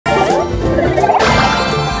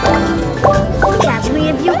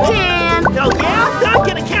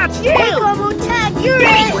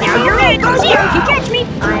if you catch me.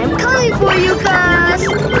 I am coming for you, Gus.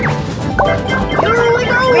 Here we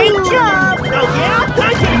go. Great job. Oh yeah?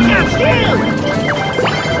 I can catch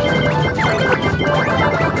you.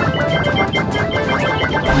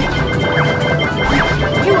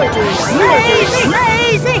 You are doing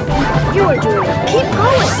amazing. You are doing it. Keep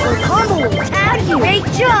going. The combo will tag you. Great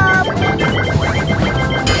job.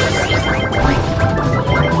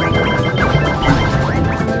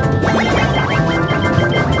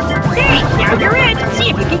 Hey, now you're it. See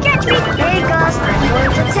if you can catch me. Hey, Gus, I'm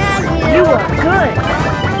going to tag you. You are good.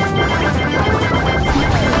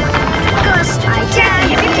 Gus, I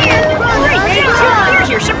tag If you you. can. Great job. Here's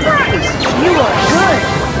your surprise. You are good.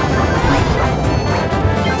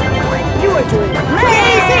 You are doing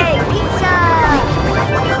amazing. Pizza.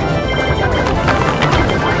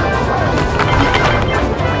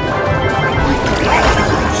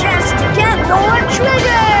 Just to get more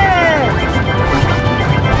treasure.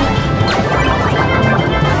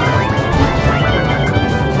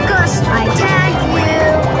 Gus, I tag you.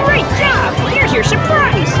 Great job. Here's your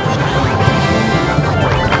surprise.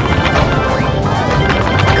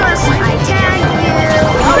 Gus, I tag you.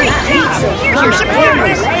 Great job. Here's your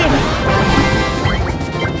surprise.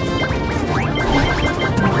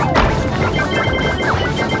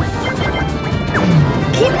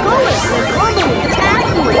 Keep going. The combo will tag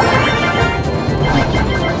you.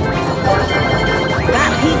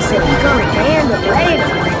 That pizza is going to end it later.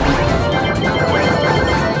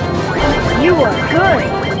 You are good.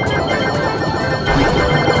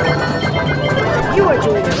 You are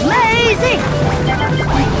doing amazing.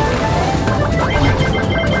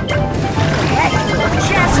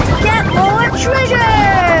 Just to get more treasure.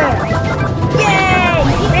 Yay!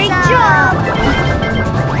 Great job.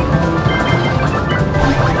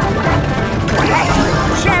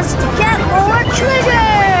 Just to get more treasure.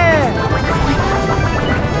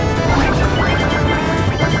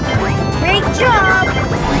 Great job.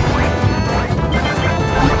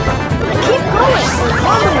 Keep going.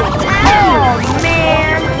 Oh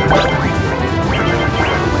man.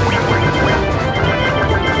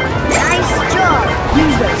 Nice job.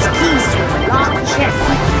 Use those keys to unlock chests.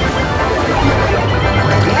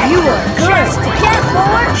 You are good. Just to get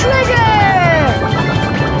more treasure.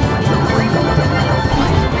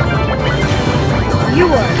 You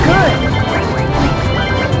are good.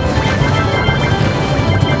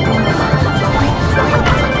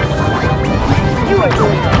 You are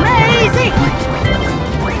doing amazing.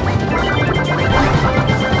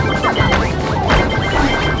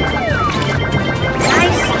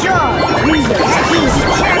 Nice job. Use those keys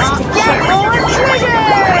just to get more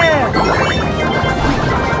treasure.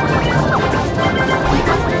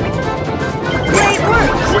 Great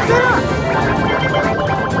work. Keep it up.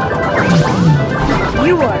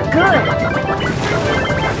 You are good.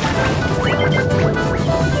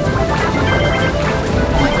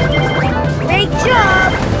 Great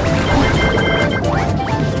job.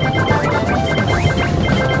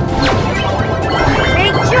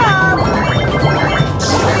 Great job.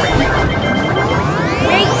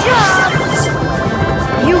 Great job.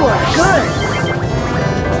 You are good.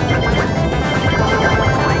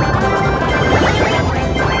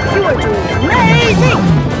 You are doing amazing.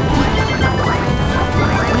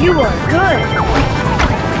 You are good.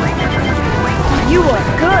 You are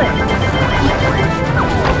good.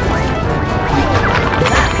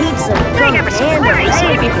 That pizza is going to end it See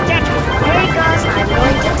if you can catch me. Hey Gus, I'm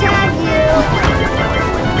going to tag you.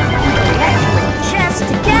 Just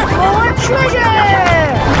to get more treasure.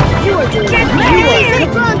 You are doing amazing.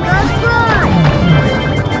 Run, Gus, run.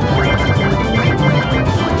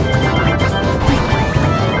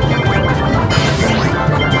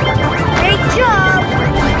 Great job.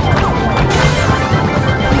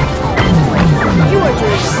 You are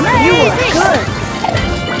doing amazing. You are good.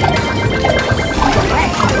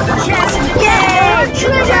 Just get more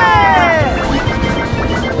treasure.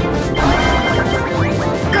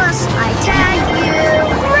 Gus, I tag you.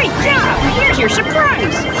 Great job. Here's your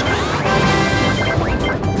surprise.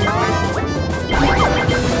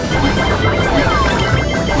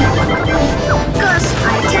 Gus,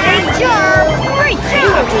 I tag you. Great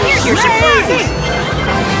job. Here's your surprise.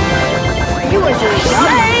 You are doing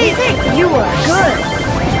amazing. You are good.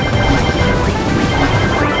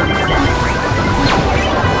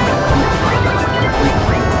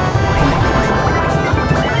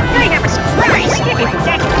 I have a surprise. If you can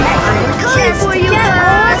catch me. I'm coming for you,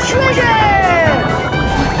 Gus. Treasure.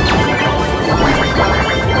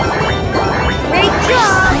 Great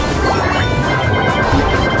job.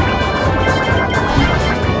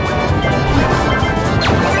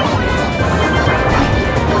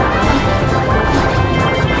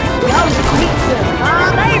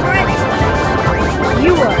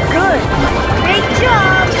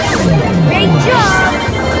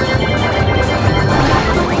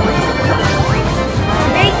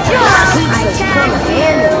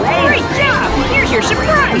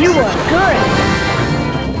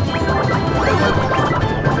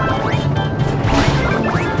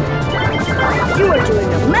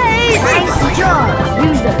 Great job!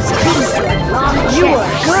 Use those keys to unlock chests. You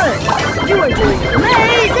are good! You are doing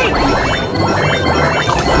amazing!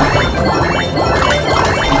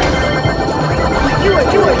 You are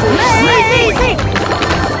doing amazing!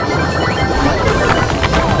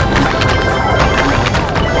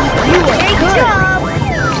 You are great good. Job!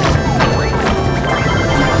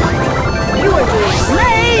 You are doing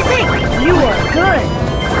amazing! You are good!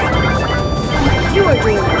 You are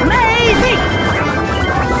doing amazing!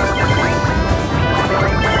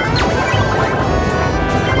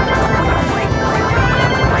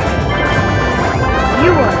 You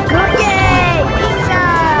are good! Yay! Pizza!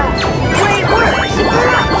 Great work! Keep it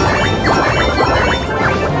up!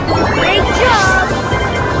 Great job!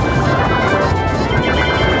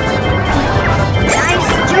 Nice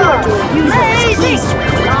job! Amazing!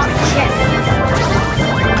 Lock check!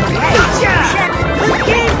 Great job! Check! Good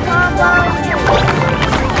game, Combo!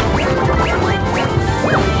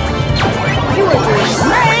 You are doing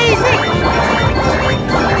amazing!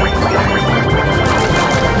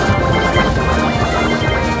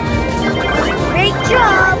 Great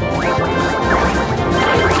job!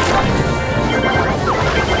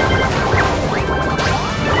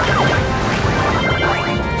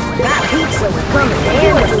 That pizza will come in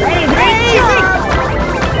handy. Great job!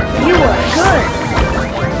 You are good!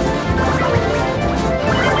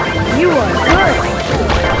 You are good!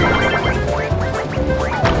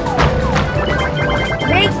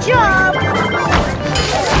 Great job!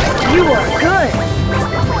 You are good!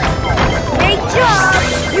 Great job!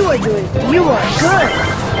 You are doing. You are good!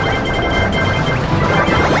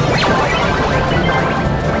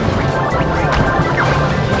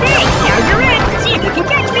 Hey, now you're in. See if you can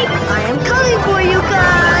catch me. I am coming for you,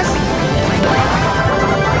 Gus!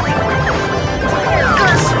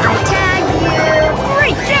 Gus, I tagged you!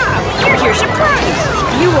 Great job. Here's your surprise.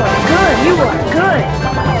 You are good! You are good!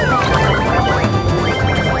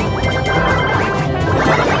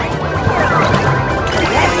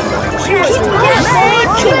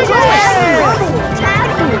 Keep going! Tag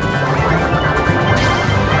you!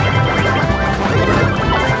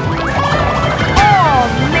 Oh,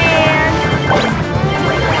 man!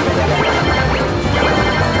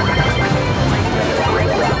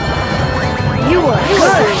 You are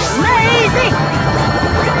good! Amazing!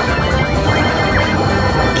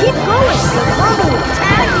 Keep going! The Combo will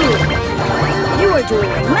tag you! You are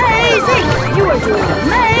doing amazing! You are doing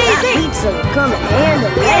amazing! That pizza will come in handy!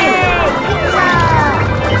 Yay! Pizza!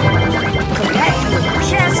 Collect your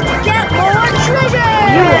chest to get more treasure!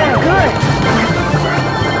 You are good!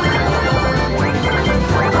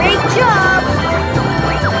 Great job!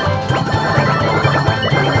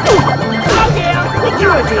 Oh, yeah. You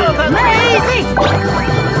are doing amazing!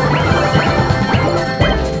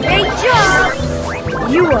 Great job!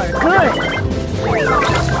 You are good!